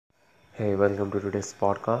Hey, welcome to today's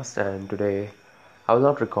podcast. And today I will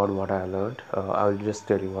not record what I learned. I will just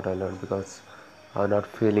tell you what I learned because I'm not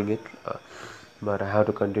feeling it. But I have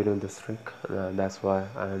to continue this trick. That's why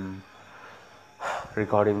I'm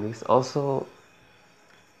recording this. Also,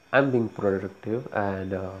 I'm being productive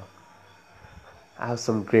and I have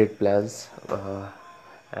some great plans.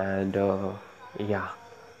 And yeah,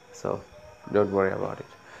 so don't worry about it.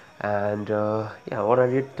 And what I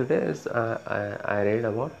did today is I read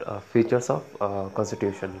about features of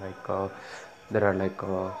constitution. There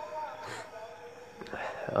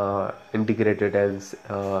are integrated and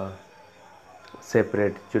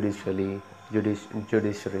separate judiciary,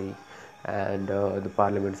 and the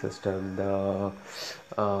parliament system, the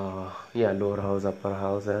lower house, upper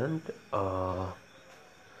house, and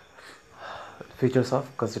features of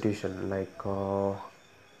constitution.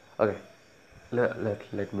 Okay,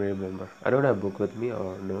 let me remember. I don't have a book with me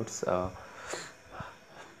or notes. I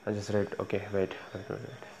just read. Okay, wait.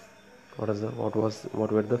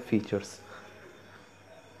 What were the features?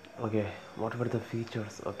 Okay, what were the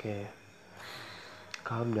features? Okay,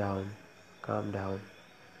 calm down, calm down.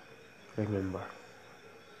 Remember.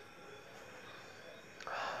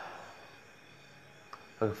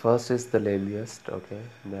 Okay, first is the lamest. Okay,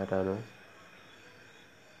 that I know.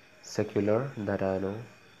 Secular, that I know.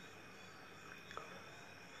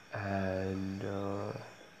 And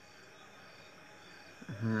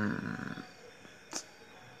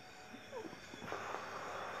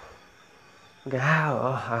okay,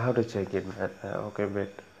 I have to check it, man. Okay, wait.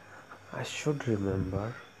 I should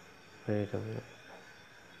remember. Wait a minute.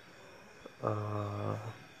 Uh,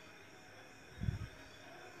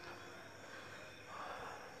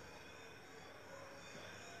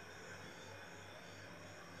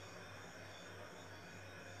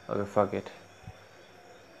 okay, fuck it.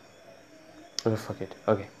 Okay, fuck it.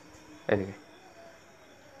 Okay. Anyway.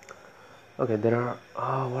 Okay, there are.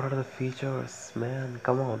 Oh, what are the features, man?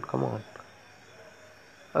 Come on.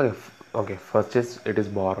 Okay, okay. First is it is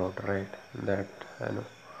borrowed, right? That I know.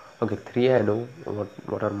 Okay, three I know.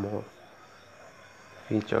 What are more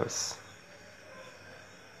features?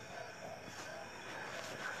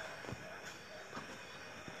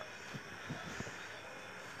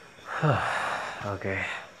 Okay,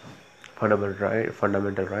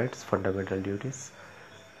 fundamental rights, fundamental duties.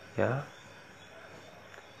 Yeah.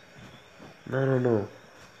 No.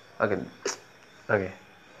 Okay, okay.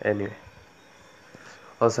 Anyway,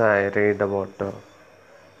 also I read about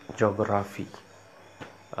geography,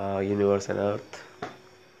 universe and Earth,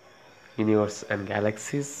 universe and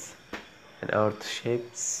galaxies, and Earth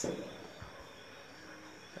shapes,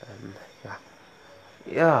 and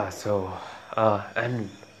yeah. So, and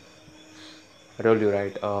I told you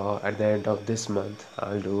right. At the end of this month,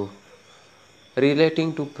 I'll do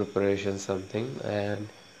relating to preparation something, and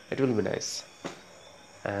it will be nice.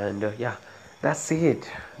 And that's it.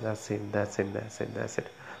 That's it.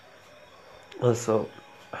 Also,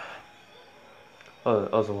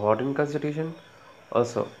 also what in constitution?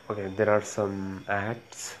 Also, okay, there are some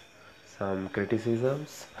acts, some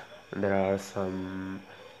criticisms, there are some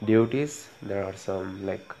duties, there are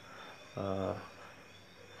some uh,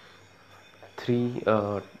 three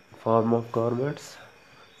form of governments: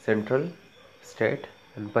 central, state,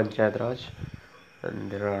 and panchayat raj.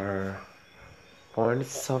 And there are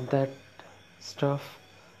points of that stuff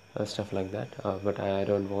like that. But I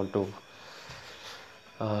don't want to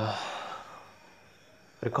uh,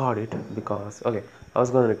 record it because okay, I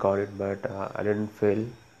was gonna record it, but I didn't feel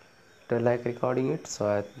to like recording it, so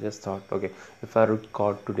I just thought, okay, if I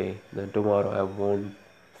record today, then tomorrow I won't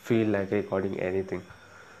feel like recording anything.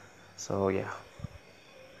 So yeah,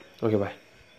 okay, bye.